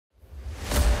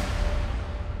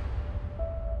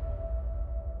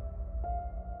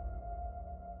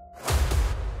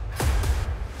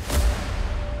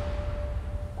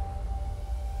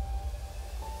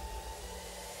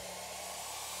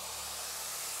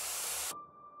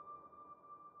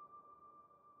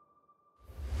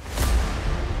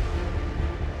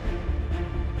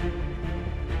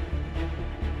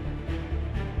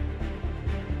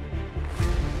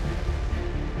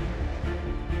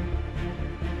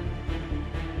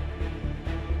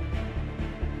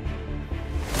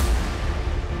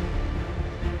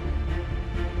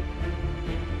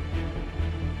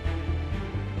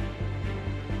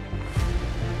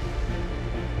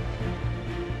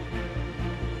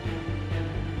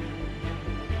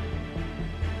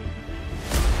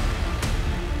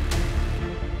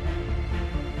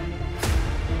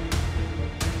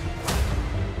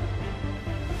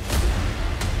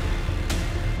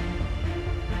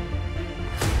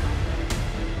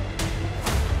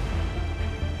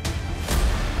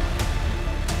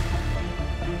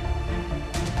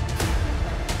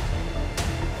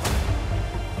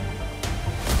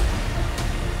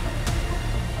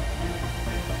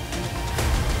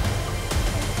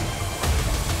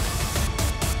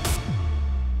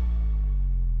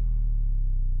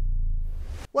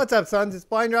What's up, sons? It's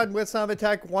Blind Rod with Son of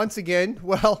Attack once again.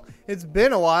 Well, it's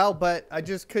been a while, but I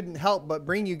just couldn't help but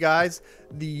bring you guys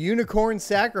the Unicorn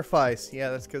Sacrifice.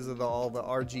 Yeah, that's because of all the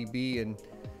RGB and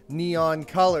neon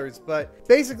colors. But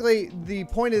basically, the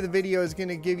point of the video is going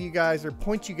to give you guys, or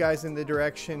point you guys in the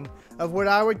direction of what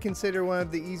I would consider one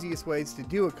of the easiest ways to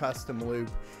do a custom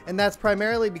loop. And that's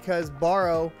primarily because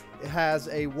Barrow has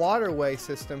a waterway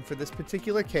system for this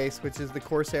particular case, which is the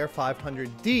Corsair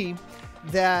 500D.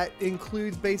 That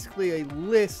includes basically a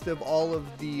list of all of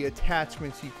the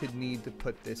attachments you could need to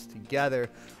put this together.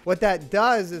 What that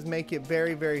does is make it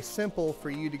very, very simple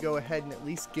for you to go ahead and at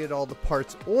least get all the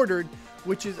parts ordered,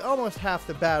 which is almost half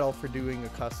the battle for doing a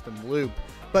custom loop.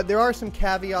 But there are some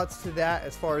caveats to that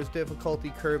as far as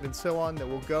difficulty curve and so on that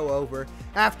we'll go over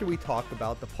after we talk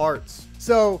about the parts.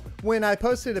 So when I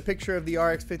posted a picture of the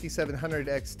RX 5700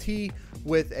 XT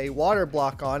with a water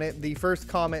block on it, the first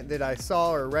comment that I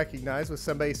saw or recognized was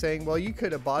somebody saying, well, you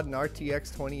could have bought an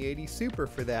RTX 2080 Super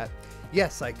for that.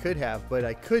 Yes, I could have, but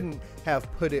I couldn't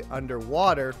have put it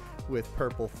underwater with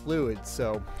purple fluid,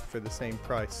 so for the same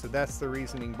price. So that's the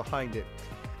reasoning behind it.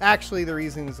 Actually, the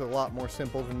reason is a lot more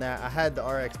simple than that. I had the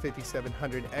RX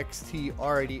 5700 XT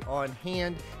already on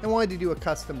hand and wanted to do a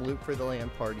custom loop for the LAN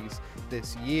parties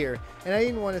this year. And I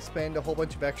didn't want to spend a whole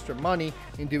bunch of extra money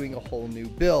in doing a whole new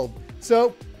build.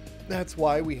 So that's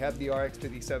why we have the RX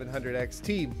 5700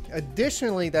 XT.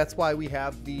 Additionally, that's why we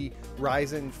have the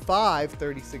Ryzen 5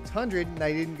 3600, and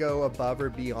I didn't go above or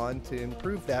beyond to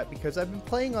improve that because I've been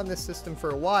playing on this system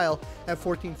for a while at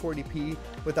 1440p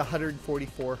with a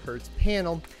 144 Hz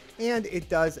panel, and it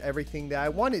does everything that I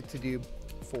want it to do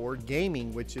for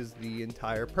gaming, which is the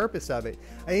entire purpose of it.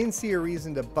 I didn't see a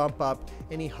reason to bump up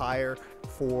any higher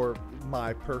for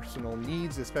my personal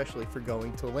needs, especially for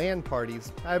going to LAN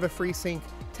parties. I have a FreeSync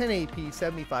 1080p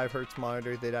 75 Hz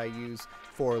monitor that I use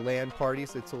for LAN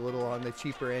parties. It's a little on the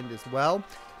cheaper end as well,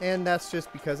 and that's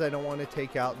just because I don't want to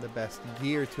take out the best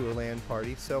gear to a LAN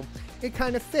party, so it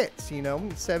kind of fits, you know.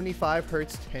 75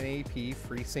 Hz 1080p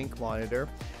FreeSync monitor,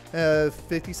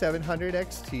 5700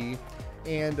 XT,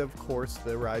 and of course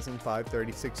the Ryzen 5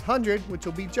 3600, which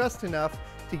will be just enough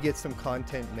to get some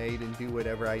content made and do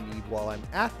whatever I need while I'm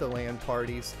at the LAN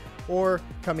parties, or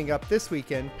coming up this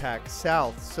weekend, PAX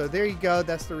South. So there you go,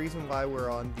 that's the reason why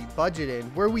we're on the budget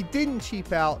end. Where we didn't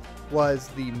cheap out was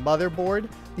the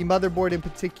motherboard. The motherboard in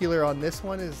particular on this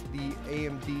one is the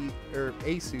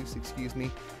ASUS, excuse me,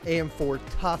 AM4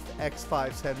 Tough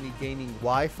X570 gaming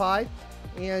Wi-Fi.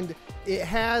 And it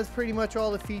has pretty much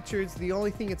all the features. The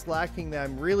only thing it's lacking that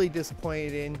I'm really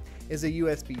disappointed in is a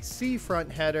USB-C front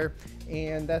header,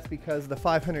 and that's because the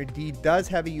 500D does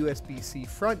have a USB-C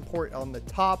front port on the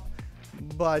top,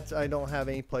 but I don't have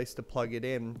any place to plug it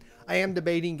in. I am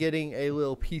debating getting a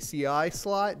little PCI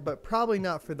slot, but probably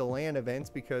not for the LAN events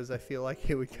because I feel like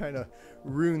it would kind of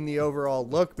ruin the overall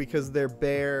look because they're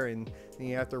bare and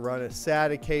you have to run a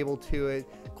SATA cable to it.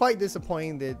 Quite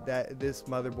disappointing that this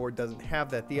motherboard doesn't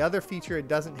have that. The other feature it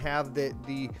doesn't have that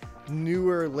the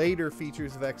newer, later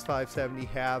features of X570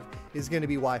 have is going to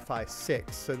be Wi-Fi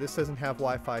 6. So this doesn't have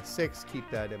Wi-Fi 6, keep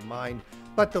that in mind.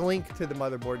 But the link to the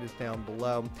motherboard is down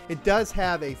below. It does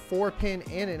have a 4-pin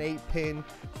and an 8-pin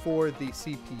for the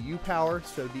CPU power,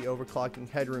 so the overclocking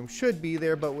headroom should be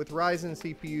there, but with Ryzen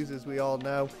CPUs, as we all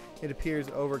know, it appears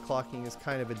overclocking is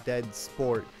kind of a dead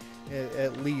sport,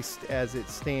 at least as it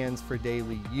stands for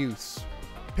daily use.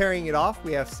 Pairing it off,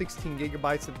 we have 16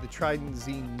 gigabytes of the Trident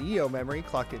Z Neo memory,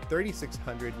 clocked at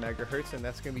 3600 megahertz, and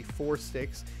that's going to be 4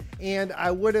 sticks. And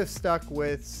I would have stuck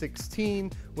with 16,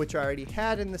 which I already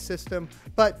had in the system,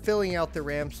 but filling out the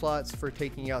RAM slots for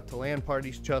taking out to LAN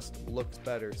parties just looks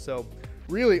better. So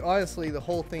really, honestly, the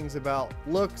whole thing's about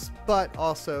looks, but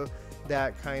also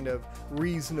that kind of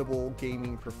reasonable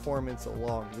gaming performance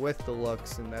along with the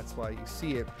looks, and that's why you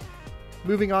see it.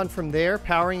 Moving on from there,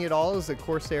 powering it all is the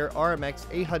Corsair RMX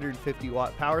 850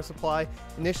 watt power supply.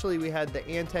 Initially we had the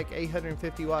Antec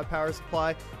 850 watt power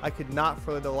supply. I could not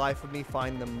for the life of me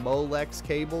find the Molex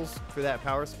cables for that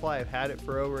power supply. I've had it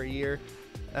for over a year.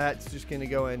 That's just going to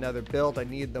go in another build. I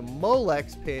need the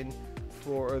Molex pin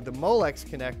for the Molex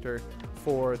connector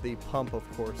for the pump, of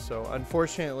course. So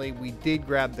unfortunately we did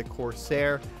grab the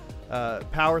Corsair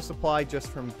power supply just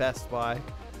from Best Buy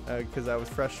because I was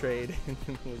frustrated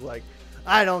and was like,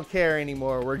 I don't care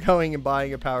anymore. We're going and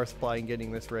buying a power supply and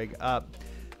getting this rig up.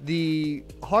 The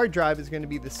hard drive is going to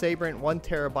be the Sabrent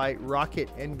 1TB Rocket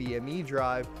NVMe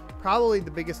drive. Probably the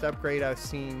biggest upgrade I've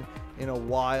seen in a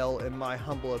while, in my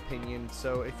humble opinion.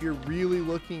 So if you're really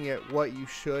looking at what you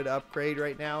should upgrade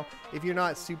right now, if you're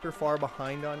not super far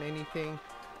behind on anything,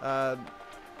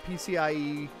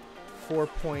 PCIe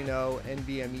 4.0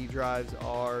 NVMe drives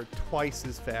are twice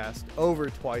as fast, over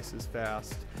twice as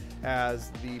fast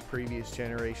as the previous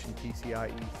generation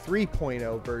PCIe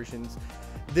 3.0 versions.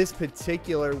 This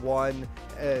particular one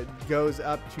goes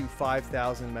up to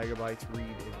 5,000 megabytes read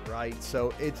and write,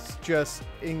 so it's just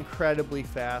incredibly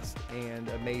fast and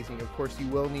amazing. Of course, you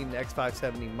will need an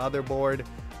X570 motherboard,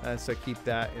 so keep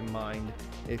that in mind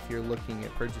if you're looking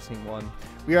at purchasing one.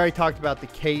 We already talked about the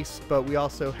case, but we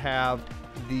also have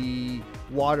the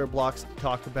water blocks to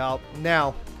talk about.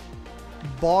 Now,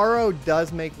 Barrow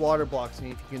does make water blocks,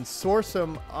 and if you can source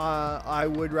them, I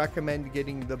would recommend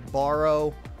getting the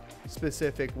Barrow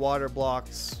specific water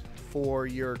blocks for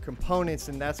your components,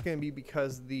 and that's going to be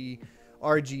because the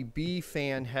RGB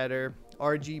fan header,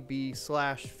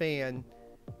 RGB/fan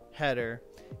header,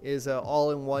 is an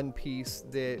all-in-one piece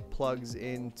that plugs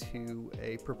into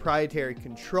a proprietary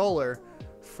controller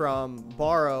from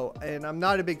Barrow, and I'm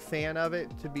not a big fan of it,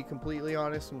 to be completely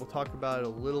honest, and we'll talk about it a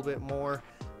little bit more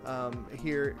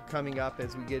here coming up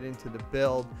as we get into the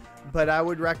build. But I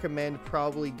would recommend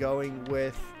probably going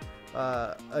with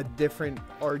a different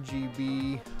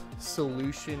RGB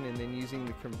solution and then using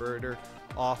the converter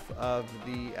off of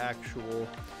the actual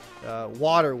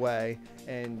Waterway,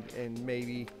 and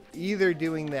maybe either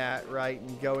doing that right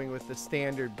and going with the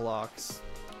standard blocks,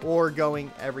 or going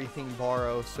everything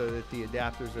Barrow so that the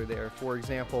adapters are there. For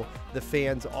example, the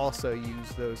fans also use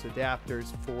those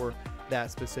adapters for that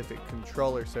specific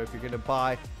controller. So if you're going to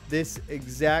buy this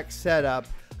exact setup,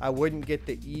 I wouldn't get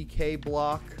the EK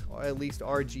block, or at least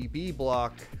RGB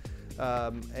block,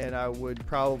 and I would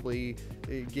probably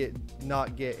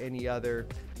not get any other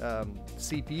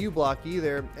CPU block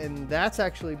either. And that's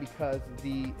actually because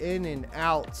the in and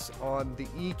outs on the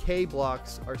EK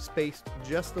blocks are spaced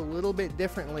just a little bit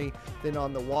differently than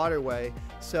on the Waterway,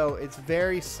 so it's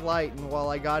very slight. And while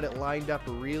I got it lined up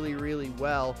really, really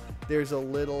well, there's a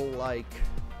little like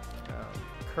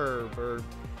curve, or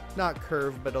not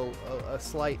curve, but a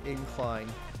slight incline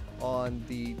on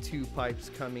the two pipes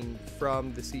coming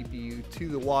from the CPU to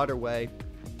the Waterway,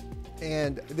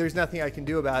 and there's nothing I can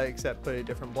do about it except put a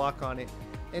different block on it,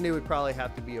 and it would probably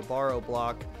have to be a Barrow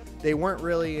block. They weren't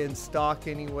really in stock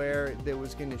anywhere that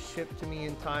was going to ship to me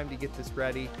in time to get this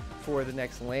ready for the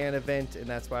next LAN event, and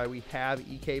that's why we have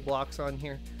EK blocks on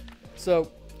here.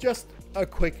 So just a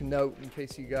quick note in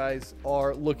case you guys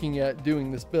are looking at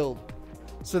doing this build.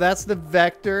 So that's the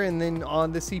Vector, and then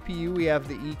on the CPU we have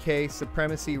the EK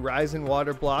Supremacy Ryzen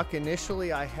water block.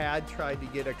 Initially I had tried to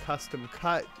get a custom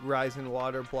cut Ryzen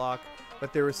water block,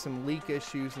 but there was some leak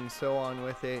issues and so on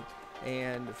with it,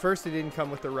 and first it didn't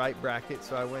come with the right bracket,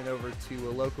 so I went over to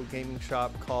a local gaming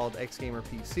shop called XGamer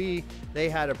PC. They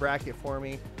had a bracket for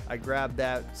me. I grabbed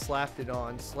that, slapped it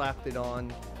on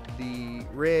the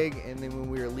rig, and then when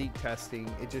we were leak testing,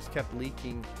 it just kept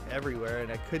leaking everywhere,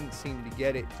 and I couldn't seem to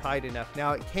get it tight enough.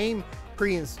 Now it came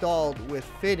pre-installed with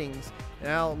fittings,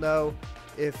 and I don't know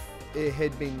if it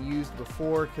had been used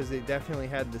before, because it definitely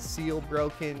had the seal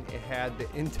broken, it had the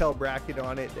Intel bracket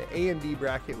on it, the AMD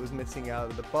bracket was missing out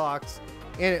of the box,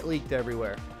 and it leaked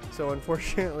everywhere. So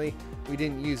unfortunately we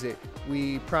didn't use it.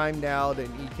 We primed out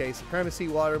an EK Supremacy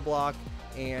water block,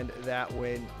 and that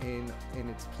went in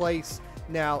its place.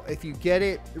 Now, if you get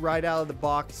it right out of the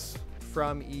box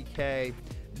from EK,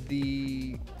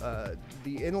 the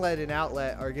inlet and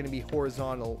outlet are going to be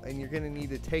horizontal, and you're going to need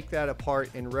to take that apart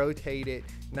and rotate it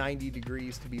 90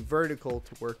 degrees to be vertical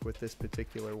to work with this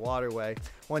particular Waterway.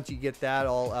 Once you get that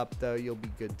all up though, you'll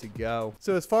be good to go.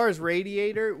 So as far as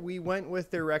radiator, we went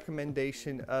with their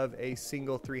recommendation of a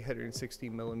single 360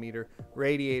 millimeter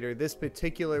radiator. This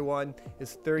particular one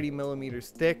is 30 millimeters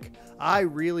thick. I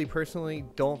really personally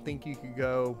don't think you could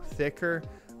go thicker.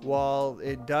 While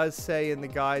it does say in the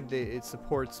guide that it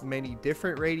supports many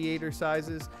different radiator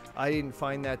sizes, I didn't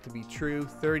find that to be true.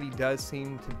 30 does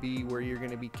seem to be where you're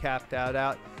going to be capped out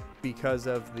at because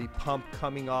of the pump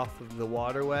coming off of the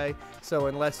Waterway. So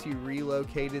unless you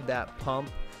relocated that pump,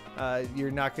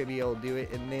 you're not going to be able to do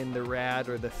it, and then the rad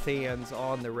or the fans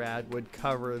on the rad would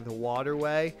cover the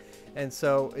Waterway, and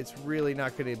so it's really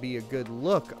not going to be a good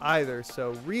look either.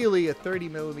 So really a 30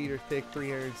 millimeter thick,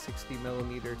 360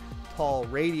 millimeter tall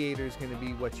radiator is going to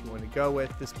be what you want to go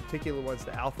with. This particular one's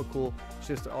the Alpha Cool. It's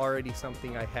just already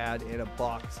something I had in a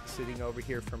box sitting over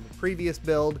here from a previous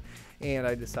build, and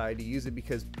I decided to use it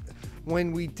because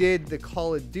when we did the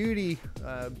Call of Duty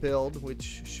build,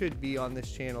 which should be on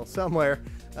this channel somewhere,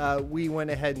 we went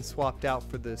ahead and swapped out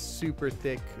for the super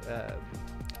thick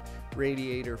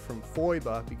radiator from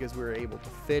FOIBA because we were able to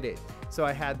fit it. So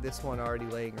I had this one already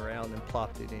laying around and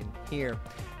plopped it in here.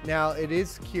 Now it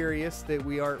is curious that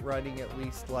we aren't running at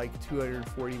least like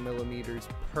 240 millimeters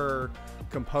per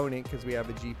component because we have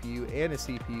a GPU and a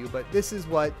CPU, but this is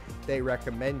what they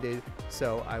recommended,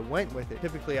 so I went with it.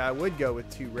 Typically I would go with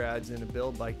 2 rads in a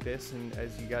build like this, and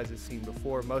as you guys have seen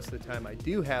before, most of the time I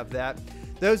do have that.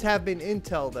 Those have been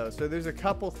Intel though, so there's a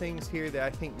couple things here that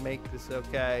I think make this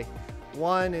okay.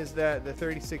 One is that the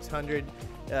 3600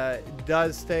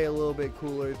 does stay a little bit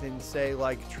cooler than, say,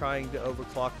 like trying to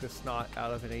overclock the snot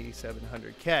out of an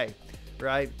 8700K,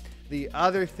 right? The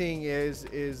other thing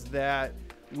is that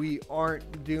we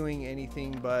aren't doing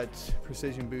anything but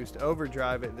precision boost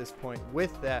overdrive at this point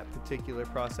with that particular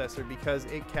processor because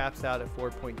it caps out at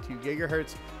 4.2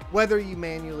 gigahertz, whether you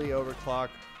manually overclock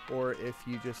or if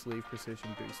you just leave precision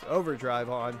boost overdrive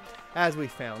on, as we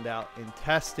found out in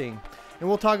testing. And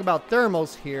we'll talk about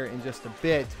thermals here in just a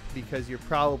bit because you're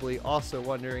probably also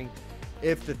wondering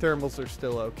if the thermals are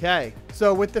still okay.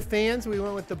 So with the fans, we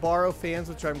went with the Barrow fans,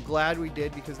 which I'm glad we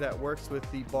did because that works with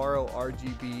the Barrow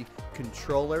RGB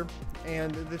controller.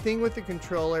 And the thing with the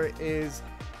controller is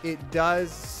it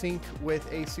does sync with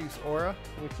Asus Aura,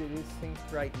 which it is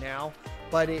synced right now,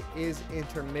 but it is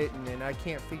intermittent, and I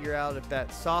can't figure out if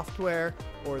that's software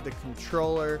or the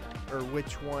controller or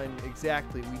which one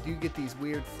exactly. We do get these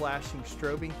weird flashing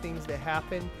strobing things that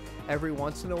happen every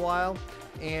once in a while,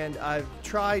 and I've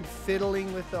tried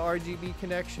fiddling with the RGB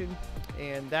connection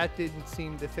and that didn't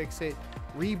seem to fix it.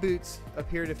 Reboots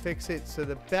appear to fix it, so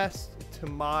the best to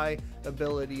my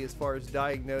ability as far as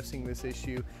diagnosing this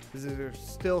issue is that there's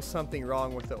still something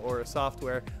wrong with the Aura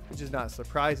software, which is not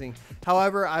surprising.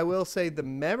 However, I will say the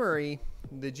memory,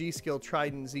 the G.Skill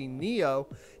Trident Z Neo,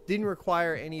 didn't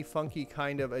require any funky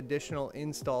kind of additional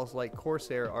installs like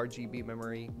Corsair RGB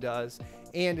memory does,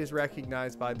 and is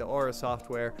recognized by the Aura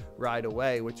software right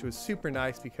away, which was super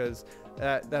nice because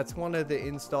that's one of the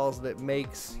installs that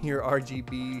makes your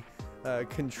RGB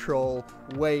control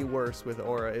way worse with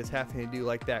Aura, is having to do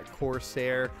like that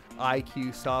Corsair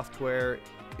IQ software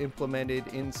implemented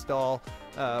install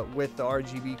with the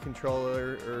RGB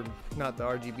controller, or not the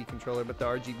RGB controller, but the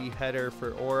RGB header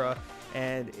for Aura,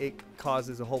 and it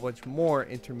causes a whole bunch more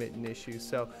intermittent issues.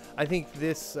 So I think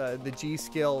this the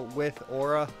G.Skill with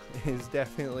Aura is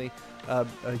definitely a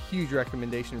huge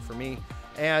recommendation for me.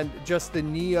 And just the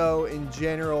Neo in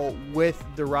general with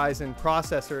the Ryzen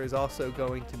processor is also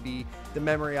going to be the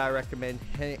memory I recommend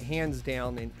hands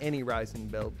down in any Ryzen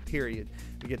build, period.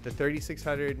 You get the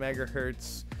 3600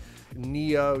 megahertz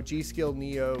Neo, G.Skill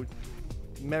Neo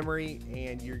memory,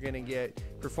 and you're gonna get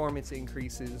performance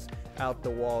increases out the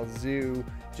wazoo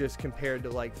just compared to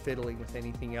like fiddling with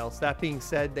anything else. That being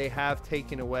said, they have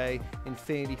taken away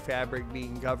Infinity Fabric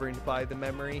being governed by the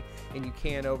memory, and you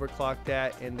can overclock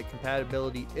that, and the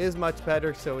compatibility is much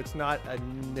better, so it's not a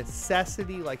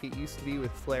necessity like it used to be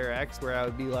with Flare X, where I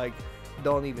would be like,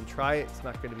 don't even try it, it's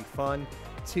not going to be fun,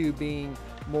 to being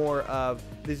more of,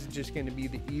 this is just going to be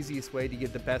the easiest way to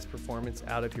get the best performance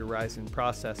out of your Ryzen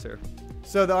processor.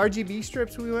 So the RGB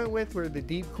strips we went with were the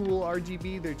Deep Cool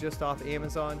RGB. They're just off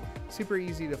Amazon, super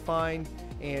easy to find,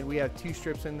 and we have 2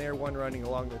 strips in there, one running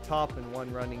along the top and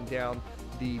one running down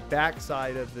the back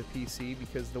side of the PC,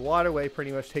 because the Waterway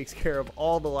pretty much takes care of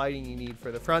all the lighting you need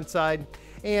for the front side,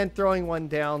 and throwing one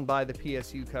down by the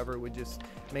PSU cover would just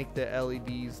make the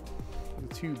LEDs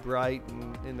too bright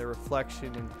and in the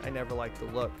reflection, and I never liked the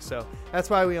look, so that's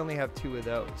why we only have 2 of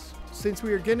those. Since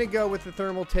we were gonna go with the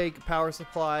thermal take power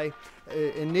supply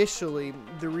initially,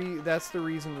 that's the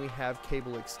reason we have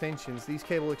cable extensions. These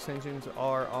cable extensions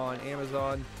are on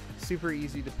Amazon, super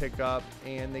easy to pick up,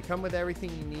 and they come with everything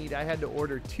you need. I had to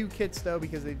order 2 kits though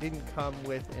because they didn't come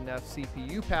with enough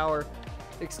CPU power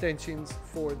extensions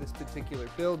for this particular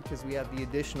build, because we have the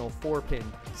additional 4-pin.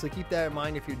 So keep that in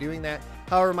mind if you're doing that.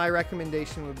 However, my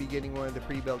recommendation would be getting one of the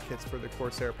pre-built kits for the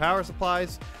Corsair power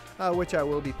supplies, which I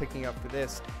will be picking up for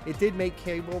this. It did make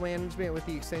cable management with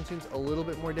the extensions a little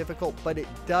bit more difficult, but it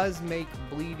does make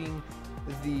bleeding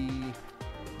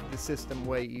the system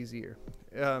way easier.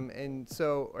 And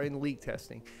so, or in leak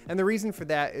testing. And the reason for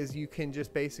that is you can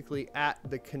just basically, at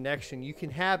the connection, you can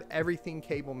have everything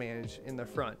cable managed in the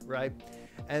front, right?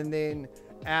 And then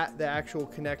at the actual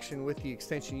connection with the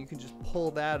extension, you can just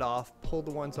pull that off, pull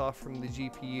the ones off from the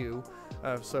GPU.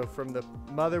 So from the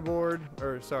motherboard,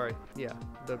 or sorry, yeah,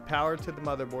 the power to the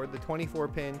motherboard, the 24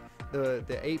 pin the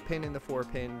 8-pin and the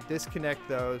 4-pin, disconnect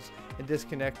those, and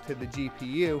disconnect to the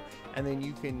GPU, and then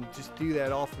you can just do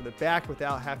that all from the back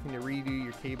without having to redo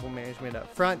your cable management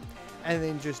up front, and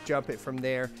then just jump it from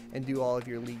there and do all of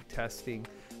your leak testing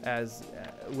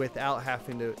without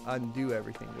having to undo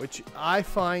everything, which I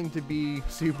find to be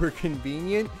super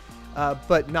convenient.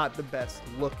 But not the best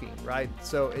looking, right?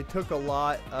 So it took a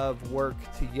lot of work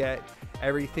to get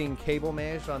everything cable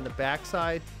managed on the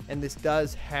backside, and this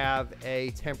does have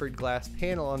a tempered glass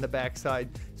panel on the backside,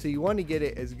 so you want to get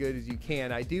it as good as you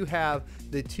can. I do have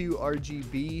the 2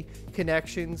 RGB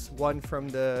connections, one from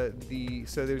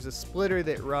so there's a splitter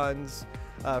that runs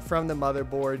from the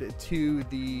motherboard to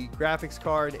the graphics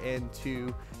card and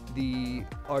to the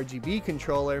RGB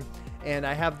controller, and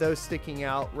I have those sticking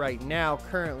out right now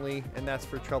currently, and that's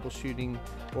for troubleshooting,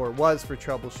 or was for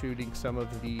troubleshooting some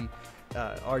of the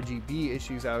RGB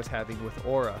issues I was having with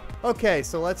Aura. Okay,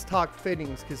 so let's talk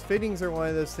fittings, because fittings are one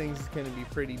of those things that's going to be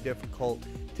pretty difficult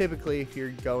typically if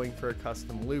you're going for a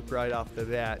custom loop right off the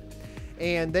bat.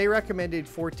 And they recommended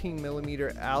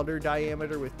 14mm outer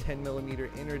diameter with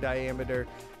 10mm inner diameter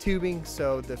tubing,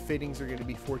 so the fittings are going to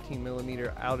be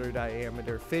 14mm outer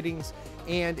diameter fittings.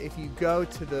 And if you go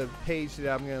to the page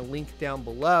that I'm going to link down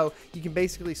below, you can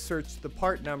basically search the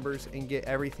part numbers and get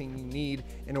everything you need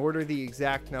and order the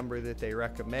exact number that they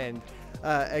recommend,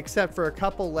 except for a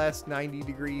couple less 90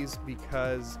 degrees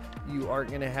because you aren't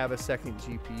going to have a second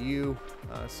GPU.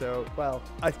 Well,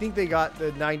 I think they got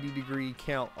the 90 degree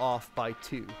count off by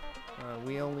 2.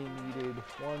 We only needed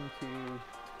 1,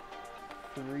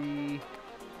 2, 3,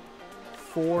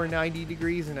 4 90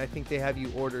 degrees, and I think they have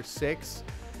you order 6.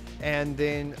 And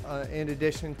then in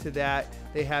addition to that,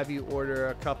 they have you order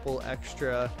a couple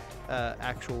extra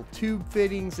actual tube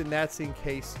fittings, and that's in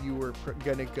case you were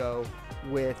gonna go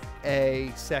with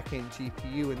a second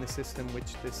GPU in the system,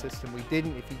 which this system we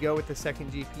didn't. If you go with the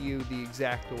second GPU, the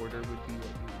exact order would be what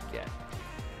you would get.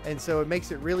 And so it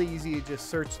makes it really easy to just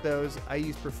search those. I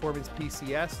use Performance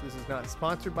PCS. This is not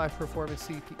sponsored by Performance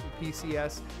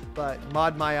PCS, but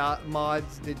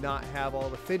Mods did not have all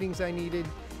the fittings I needed,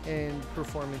 and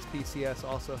Performance PCS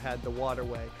also had the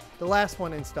Waterway, the last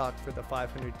one in stock for the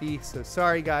 500D. So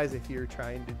sorry guys if you're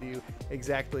trying to do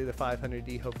exactly the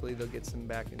 500D, hopefully they'll get some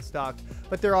back in stock.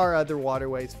 But there are other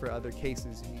Waterways for other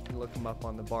cases, and you can look them up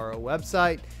on the Barrow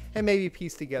website and maybe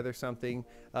piece together something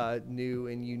new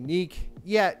and unique,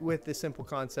 yet with the simple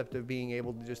concept of being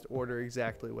able to just order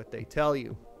exactly what they tell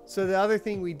you. So the other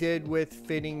thing we did with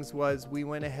fittings was we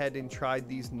went ahead and tried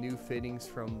these new fittings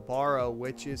from Barrow,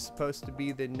 which is supposed to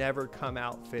be the never come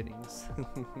out fittings.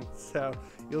 So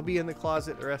you'll be in the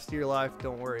closet the rest of your life,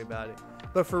 don't worry about it.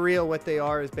 But for real, what they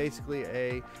are is basically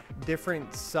a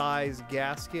different size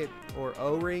gasket or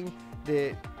O-ring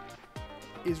that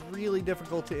is really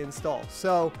difficult to install.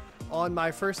 So on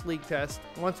my first leak test,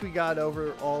 once we got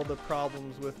over all the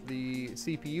problems with the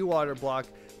CPU water block,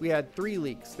 we had 3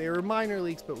 leaks. They were minor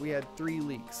leaks, but we had 3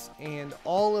 leaks, and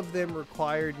all of them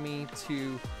required me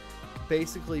to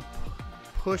basically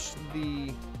push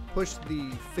the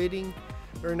fitting,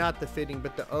 or not the fitting,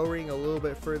 but the O-ring a little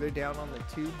bit further down on the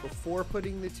tube before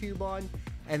putting the tube on,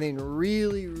 and then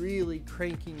really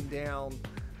cranking down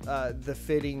the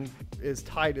fitting as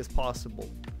tight as possible.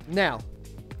 Now,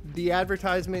 the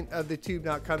advertisement of the tube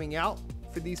not coming out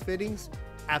for these fittings,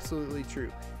 absolutely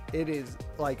true. It is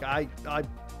like I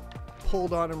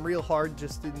pulled on them real hard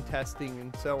just in testing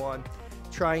and so on,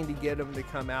 trying to get them to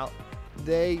come out.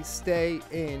 They stay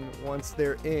in once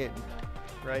they're in,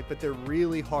 right? But they're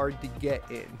really hard to get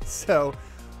in. So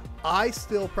I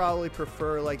still probably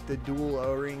prefer like the dual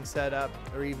O-ring setup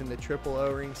or even the triple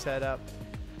O-ring setup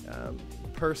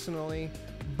personally.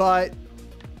 But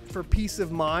for peace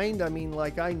of mind, I mean,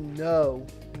 like, I know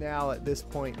now at this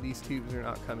point these tubes are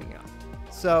not coming out.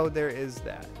 So there is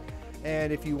that.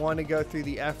 And if you want to go through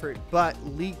the effort, but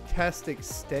leak test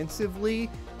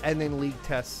extensively and then leak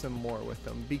test some more with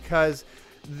them, because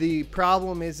the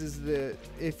problem is that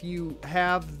if you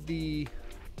have the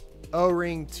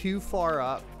O-ring too far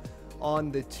up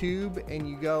on the tube and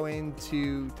you go in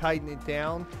to tighten it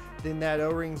down, then that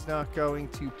O-ring's not going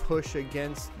to push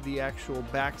against the actual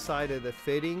backside of the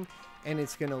fitting, and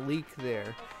it's going to leak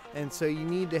there. And so you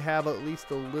need to have at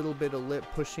least a little bit of lip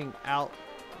pushing out,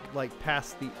 like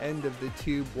past the end of the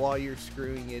tube while you're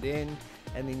screwing it in,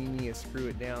 and then you need to screw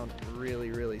it down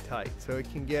really tight. So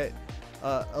it can get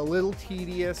a little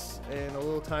tedious and a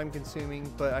little time consuming,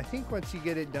 but I think once you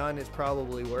get it done, it's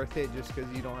probably worth it, just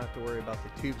because you don't have to worry about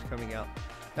the tubes coming out.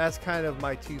 That's kind of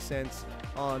my 2 cents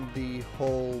on the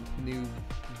whole new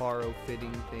Barrow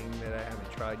fitting thing that I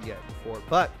haven't tried yet before.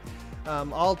 But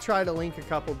I'll try to link a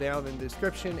couple down in the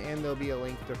description, and there'll be a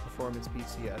link to Performance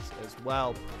PCS as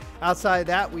well. Outside of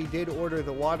that, we did order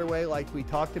the Waterway like we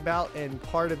talked about, and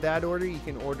part of that order, you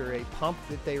can order a pump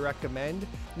that they recommend.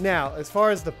 Now, as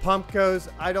far as the pump goes,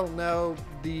 I don't know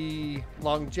the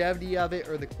longevity of it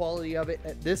or the quality of it.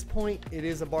 At this point, it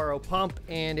is a barrow pump,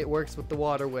 and it works with the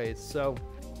Waterways, so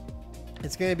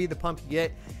it's going to be the pump you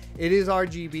get. It is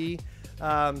RGB.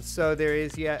 So there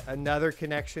is yet another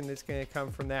connection that's going to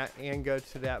come from that and go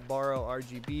to that barrow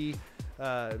RGB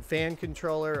fan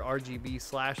controller,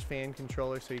 RGB/fan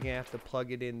controller. So you're going to have to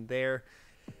plug it in there.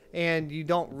 And you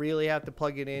don't really have to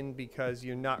plug it in because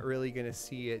you're not really going to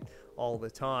see it all the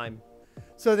time.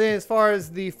 So then as far as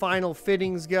the final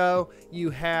fittings go, you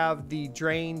have the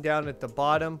drain down at the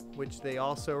bottom, which they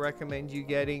also recommend you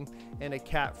getting, and a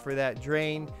cap for that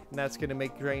drain, and that's going to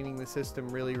make draining the system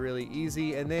really, really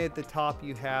easy. And then at the top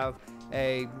you have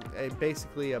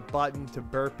basically a button to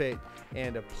burp it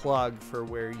and a plug for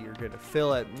where you're going to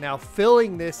fill it. Now,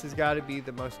 filling this has got to be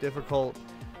the most difficult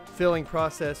filling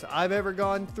process I've ever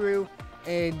gone through,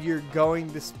 and you're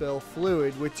going to spill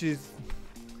fluid, which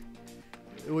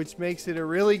makes it a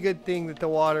really good thing that the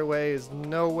Waterway is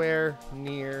nowhere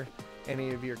near any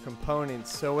of your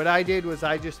components. So what I did was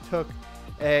I just took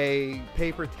a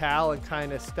paper towel and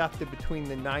kind of stuffed it between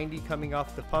the 90 coming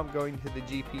off the pump going to the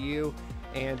GPU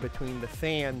and between the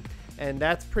fan, and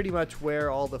that's pretty much where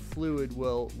all the fluid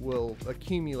will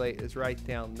accumulate, is right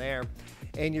down there.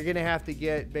 And you're gonna have to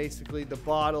get basically the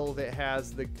bottle that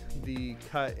has the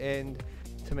cut end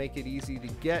to make it easy to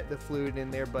get the fluid in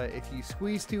there, but if you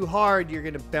squeeze too hard, you're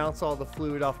going to bounce all the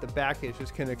fluid off the back. It's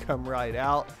just going to come right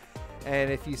out. And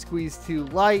if you squeeze too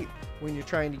light when you're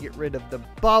trying to get rid of the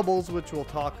bubbles, which we'll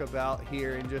talk about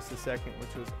here in just a second,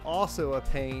 which was also a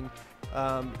pain,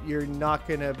 you're not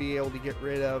going to be able to get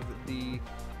rid of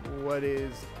what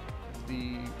is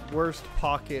the worst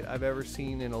pocket I've ever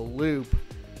seen in a loop,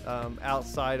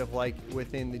 outside of like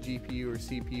within the GPU or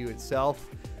CPU itself.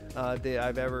 That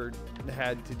I've ever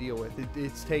had to deal with.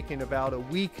 It's taken about a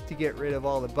week to get rid of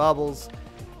all the bubbles,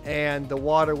 and the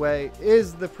Waterway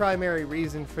is the primary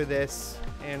reason for this.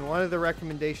 And one of the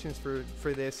recommendations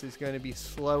for this is going to be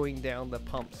slowing down the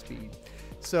pump speed.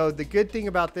 So the good thing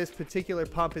about this particular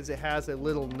pump is it has a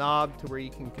little knob to where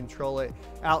you can control it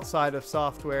outside of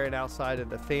software and outside of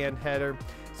the fan header.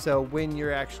 So when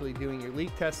you're actually doing your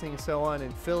leak testing and so on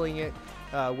and filling it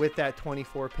with that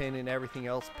 24 pin and everything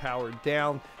else powered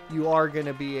down, you are going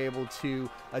to be able to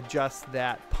adjust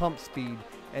that pump speed.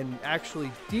 And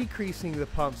actually decreasing the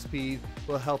pump speed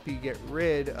will help you get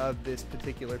rid of this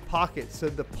particular pocket. So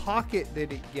the pocket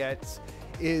that it gets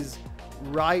is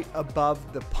right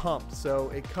above the pump, so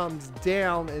it comes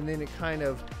down and then it kind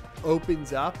of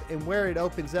opens up, and where it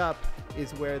opens up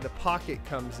is where the pocket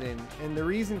comes in. And the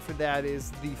reason for that is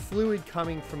the fluid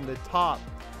coming from the top,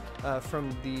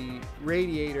 from the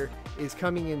radiator, is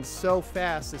coming in so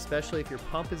fast, especially if your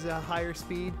pump is at a higher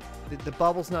speed, that the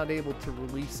bubble's not able to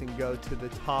release and go to the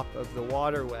top of the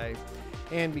Waterway.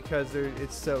 And because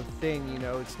it's so thin, you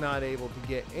know, it's not able to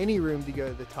get any room to go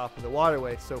to the top of the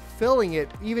Waterway. So filling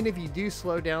it, even if you do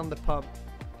slow down the pump,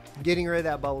 getting rid of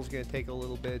that bubble is going to take a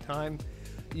little bit of time.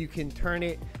 You can turn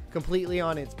it completely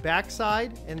on its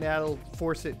backside, and that'll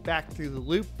force it back through the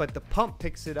loop, but the pump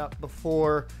picks it up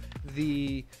before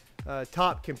the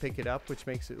top can pick it up, which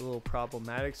makes it a little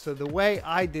problematic. So the way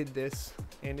I did this,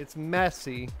 and it's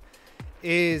messy,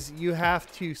 is you have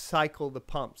to cycle the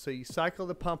pump. So you cycle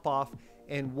the pump off,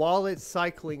 and while it's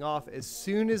cycling off, as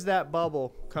soon as that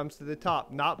bubble comes to the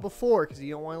top, not before, because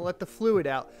you don't want to let the fluid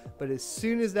out, but as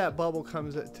soon as that bubble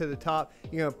comes to the top,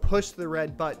 you're going to push the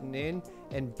red button in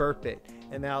and burp it,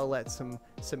 and that'll let some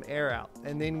air out.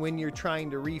 And then when you're trying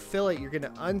to refill it, you're going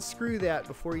to unscrew that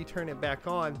before you turn it back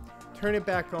on. Turn it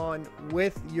back on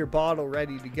with your bottle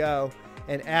ready to go,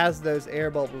 and as those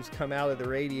air bubbles come out of the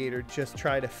radiator, just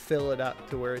try to fill it up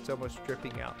to where it's almost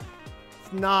dripping out.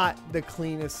 Not the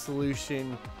cleanest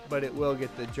solution, but it will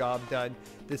get the job done.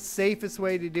 The safest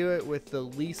way to do it with the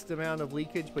least amount of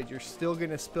leakage, but you're still going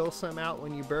to spill some out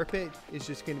when you burp it, is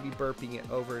just going to be burping it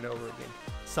over and over again.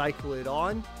 Cycle it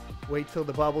on, wait till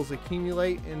the bubbles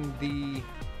accumulate in the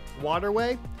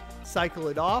Waterway, cycle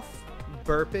it off,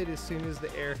 burp it as soon as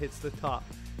the air hits the top.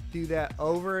 Do that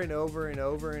over and over and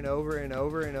over and over and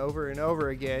over and over and over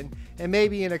again, and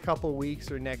maybe in a couple weeks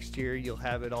or next year you'll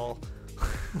have it all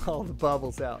the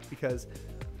bubbles out, because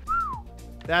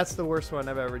that's the worst one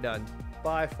I've ever done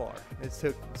by far. It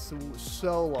took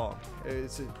so long.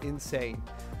 It's insane.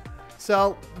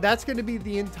 So that's going to be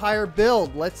the entire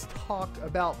build. Let's talk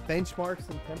about benchmarks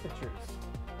and temperatures.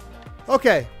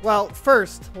 Okay, well,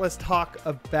 first let's talk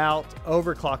about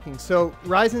overclocking. So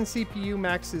Ryzen CPU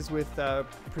maxes with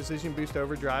Precision Boost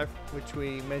Overdrive, which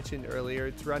we mentioned earlier.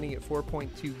 It's running at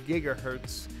 4.2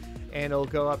 gigahertz, and it'll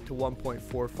go up to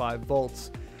 1.45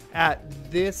 volts. At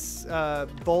this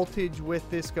voltage with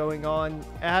this going on,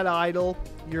 at idle,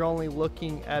 you're only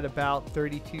looking at about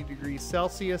 32 degrees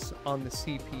Celsius on the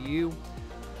CPU,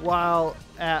 while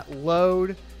at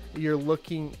load, you're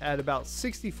looking at about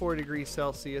 64 degrees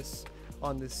Celsius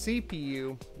on the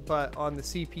CPU, but on the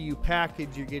CPU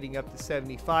package, you're getting up to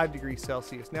 75 degrees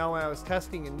Celsius. Now, when I was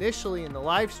testing initially in the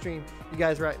live stream, you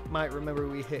guys might remember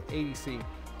we hit 80C.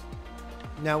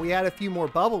 Now, we had a few more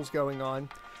bubbles going on,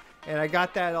 and I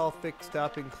got that all fixed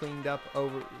up and cleaned up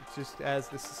over just as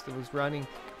the system was running,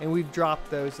 and we've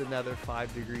dropped those another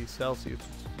 5 degrees Celsius,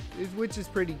 which is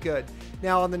pretty good.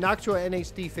 Now on the Noctua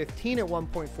NHD15 at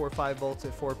 1.45 volts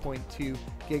at 4.2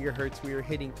 gigahertz, we were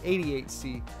hitting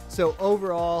 88C. So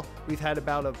overall, we've had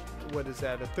about a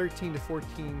 13 to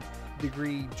 14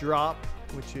 degree drop,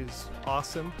 which is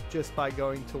awesome just by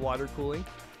going to water cooling.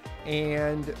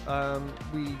 And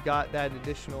we got that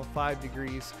additional 5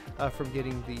 degrees from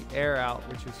getting the air out,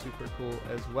 which is super cool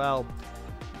as well.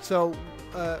 So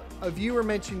a viewer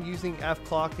mentioned using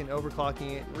FCLOK and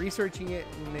overclocking it, researching it,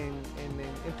 and then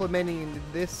implementing it into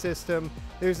this system.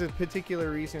 There's a particular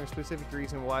reason or specific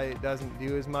reason why it doesn't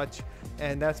do as much,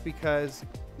 and that's because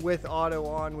with auto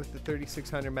on with the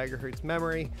 3600 megahertz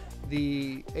memory,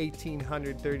 the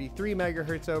 1833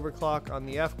 megahertz overclock on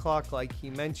the FCLOK, like he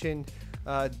mentioned,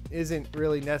 isn't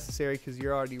really necessary because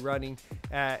you're already running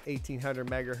at 1800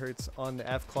 megahertz on the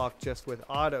FCLOK just with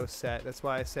auto set. That's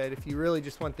why I said if you really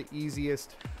just want the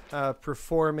easiest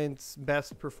performance,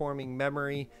 best performing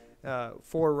memory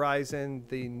for Ryzen,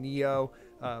 the Neo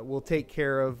will take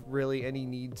care of really any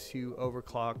need to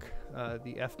overclock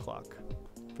the FCLOK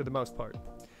for the most part.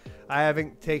 I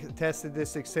haven't tested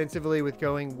this extensively with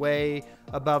going way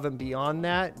above and beyond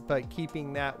that, but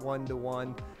keeping that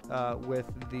one-to-one with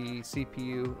the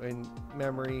CPU and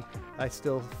memory, I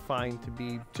still find to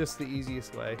be just the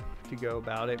easiest way to go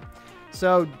about it.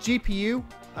 So GPU,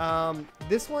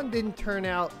 this one didn't turn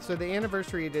out, so the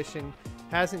anniversary edition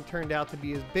hasn't turned out to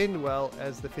be as binned well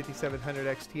as the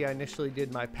 5700 XT I initially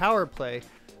did my power play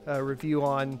review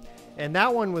on, and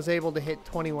that one was able to hit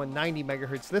 2190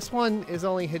 megahertz. This one is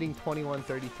only hitting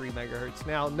 2133 megahertz.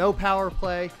 Now, no power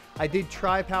play. I did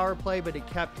try power play, but it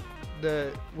kept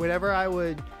whenever I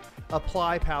would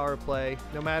apply power play,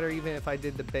 no matter even if I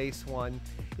did the base one,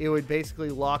 it would basically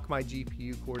lock my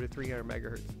GPU core to 300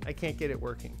 megahertz. I can't get it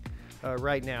working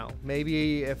right now.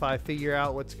 Maybe if I figure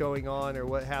out what's going on or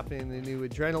what happened in the new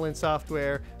Adrenaline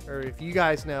software, or if you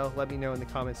guys know, let me know in the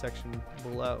comment section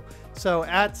below. So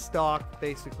at stock,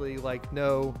 basically, like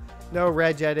no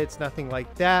reg edits, nothing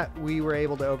like that, we were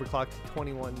able to overclock to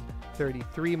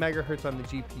 2133 megahertz on the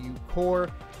GPU core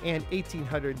and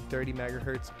 1830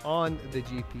 megahertz on the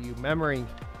GPU memory.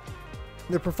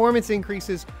 The performance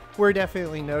increases were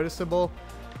definitely noticeable.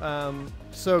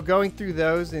 So going through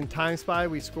those in Timespy,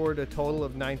 we scored a total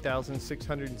of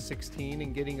 9,616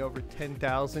 and getting over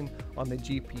 10,000 on the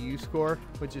GPU score,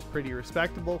 which is pretty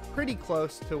respectable, pretty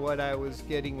close to what I was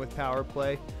getting with power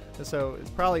play. So it's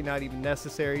probably not even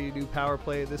necessary to do power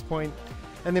play at this point.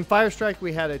 And then Firestrike,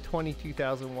 we had a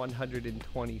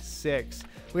 22,126.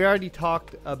 We already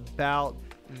talked about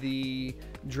the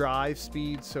drive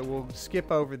speed, so we'll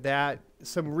skip over that.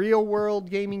 Some real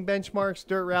world gaming benchmarks: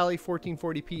 Dirt Rally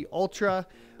 1440p Ultra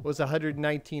was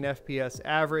 119 FPS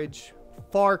average.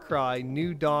 Far Cry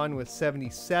New Dawn with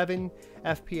 77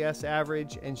 FPS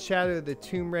average, and Shadow of the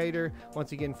Tomb Raider,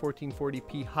 once again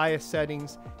 1440p highest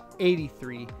settings,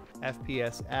 83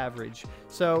 FPS average.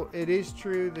 So it is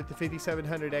true that the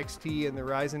 5700 XT and the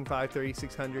Ryzen 5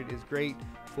 3600 is great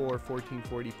for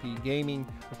 1440p gaming.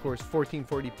 Of course,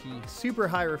 1440p super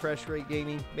high refresh rate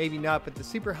gaming, maybe not, but the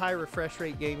super high refresh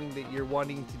rate gaming that you're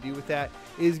wanting to do with that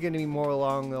is going to be more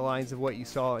along the lines of what you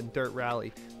saw in Dirt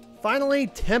Rally. Finally,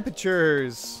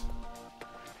 temperatures.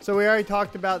 So we already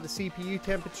talked about the CPU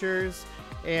temperatures,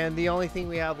 and the only thing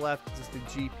we have left is the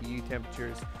GPU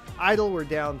temperatures. Idle, we're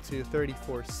down to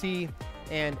 34C,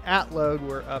 and at load,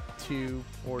 we're up to,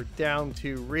 or down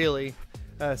to really,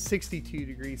 62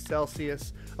 degrees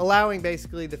Celsius, allowing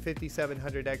basically the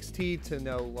 5700 XT to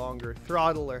no longer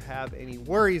throttle or have any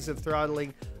worries of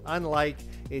throttling, unlike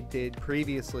it did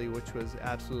previously, which was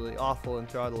absolutely awful and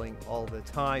throttling all the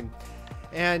time.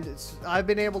 And I've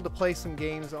been able to play some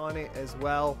games on it as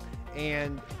well,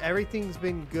 and everything's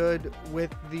been good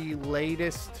with the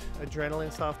latest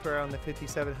Adrenaline software on the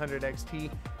 5700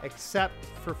 XT, except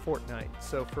for Fortnite.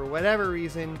 So for whatever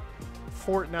reason,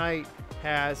 Fortnite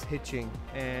has hitching,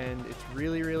 and it's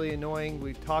really annoying.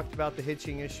 We've talked about the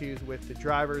hitching issues with the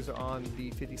drivers on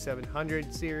the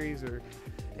 5700 series,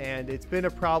 and it's been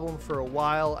a problem for a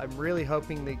while. I'm really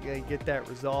hoping they get that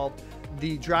resolved.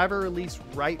 The driver release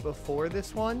right before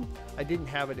this one, I didn't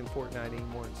have it in Fortnite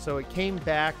anymore, so it came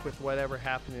back with whatever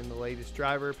happened in the latest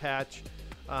driver patch.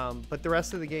 But the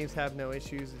rest of the games have no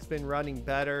issues. It's been running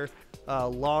better,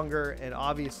 longer, and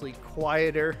obviously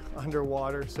quieter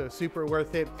underwater, so super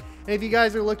worth it. And if you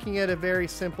guys are looking at a very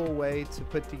simple way to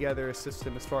put together a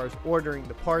system as far as ordering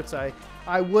the parts,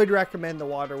 I would recommend the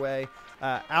Waterway,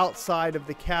 outside of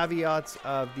the caveats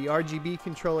of the RGB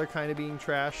controller kind of being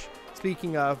trash.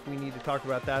 Speaking of, we need to talk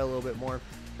about that a little bit more.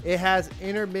 It has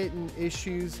intermittent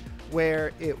issues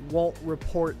where it won't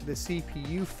report the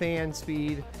CPU fan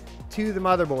speed to the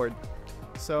motherboard.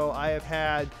 So I have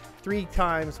had 3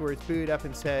 times where it's booted up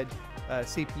and said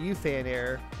CPU fan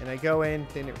error, and I go in,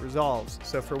 then it resolves.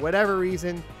 So for whatever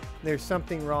reason, there's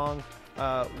something wrong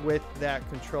with that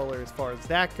controller as far as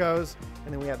that goes.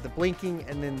 And then we have the blinking,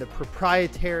 and then the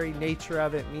proprietary nature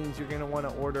of it means you're going to want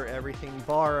to order everything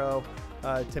barrow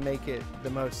to make it the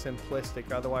most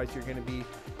simplistic. Otherwise, you're going to be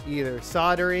either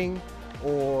soldering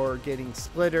or getting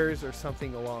splitters or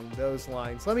something along those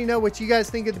lines. Let me know what you guys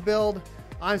think of the build.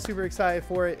 I'm super excited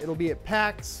for it. It'll be at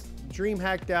PAX,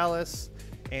 DreamHack Dallas,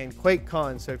 and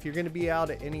QuakeCon. So if you're going to be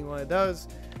out at any one of those,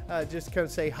 just come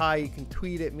say hi. You can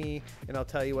tweet at me, and I'll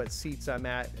tell you what seats I'm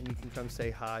at, and you can come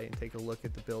say hi and take a look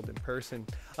at the build in person.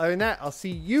 Other than that, I'll see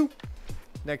you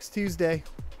next Tuesday.